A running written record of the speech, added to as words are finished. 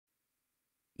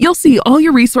You'll see all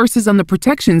your resources on the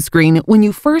protection screen when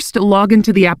you first log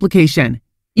into the application.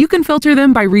 You can filter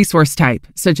them by resource type,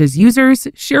 such as users,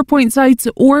 SharePoint sites,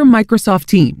 or Microsoft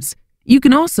Teams. You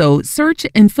can also search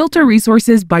and filter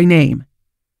resources by name.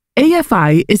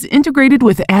 AFI is integrated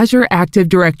with Azure Active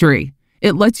Directory.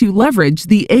 It lets you leverage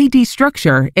the AD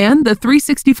structure and the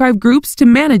 365 groups to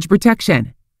manage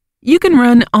protection. You can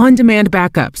run on-demand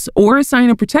backups or assign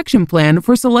a protection plan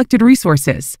for selected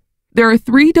resources. There are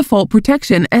 3 default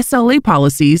protection SLA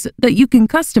policies that you can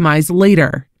customize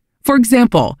later. For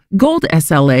example, Gold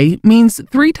SLA means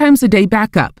 3 times a day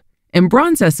backup, and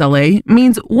Bronze SLA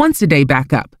means once a day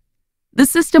backup. The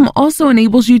system also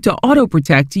enables you to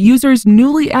auto-protect users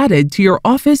newly added to your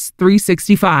Office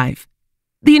 365.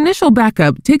 The initial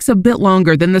backup takes a bit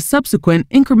longer than the subsequent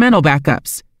incremental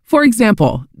backups. For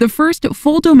example, the first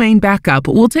full domain backup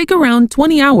will take around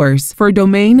 20 hours for a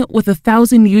domain with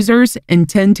 1,000 users and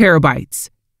 10 terabytes.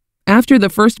 After the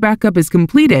first backup is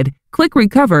completed, click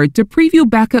Recover to preview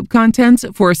backup contents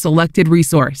for a selected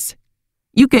resource.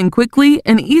 You can quickly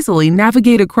and easily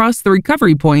navigate across the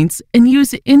recovery points and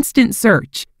use instant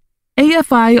search.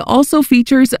 AFI also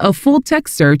features a full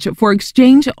text search for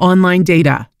Exchange Online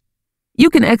data. You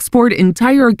can export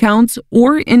entire accounts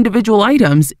or individual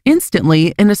items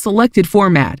instantly in a selected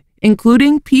format,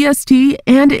 including PST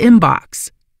and Inbox.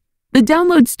 The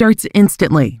download starts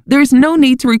instantly. There's no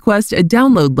need to request a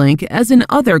download link as in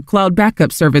other cloud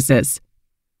backup services.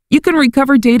 You can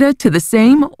recover data to the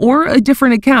same or a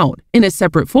different account in a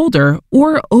separate folder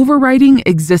or overwriting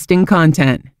existing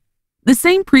content. The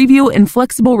same preview and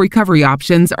flexible recovery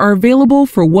options are available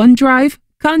for OneDrive,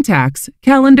 Contacts,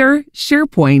 Calendar,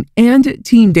 SharePoint, and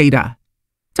Team data.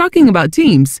 Talking about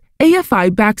Teams,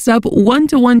 AFI backs up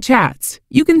one-to-one chats.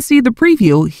 You can see the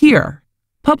preview here.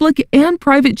 Public and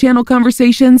private channel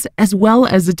conversations as well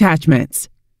as attachments.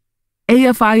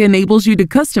 AFI enables you to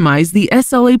customize the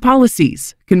SLA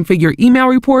policies, configure email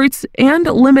reports, and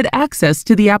limit access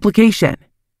to the application.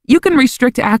 You can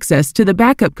restrict access to the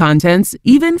backup contents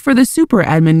even for the super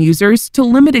admin users to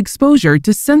limit exposure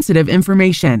to sensitive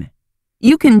information.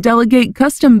 You can delegate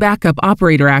custom backup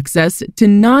operator access to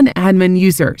non-admin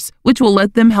users, which will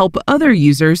let them help other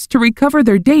users to recover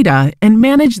their data and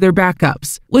manage their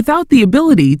backups without the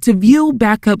ability to view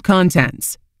backup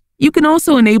contents. You can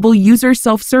also enable user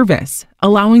self-service,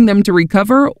 allowing them to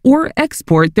recover or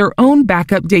export their own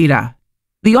backup data.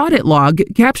 The audit log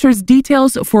captures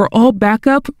details for all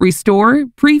backup, restore,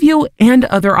 preview, and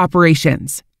other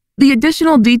operations. The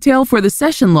additional detail for the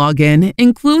session login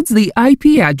includes the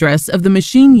IP address of the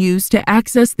machine used to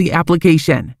access the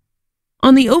application.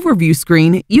 On the overview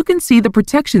screen, you can see the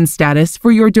protection status for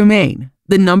your domain,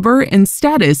 the number and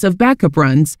status of backup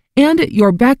runs, and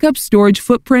your backup storage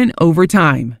footprint over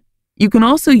time. You can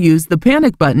also use the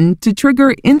panic button to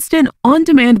trigger instant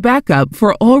on-demand backup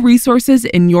for all resources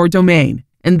in your domain,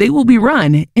 and they will be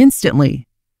run instantly.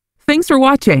 Thanks for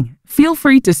watching. Feel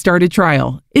free to start a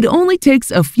trial. It only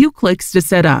takes a few clicks to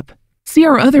set up. See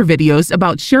our other videos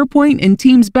about SharePoint and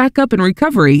Teams backup and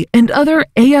recovery and other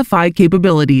AFI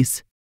capabilities.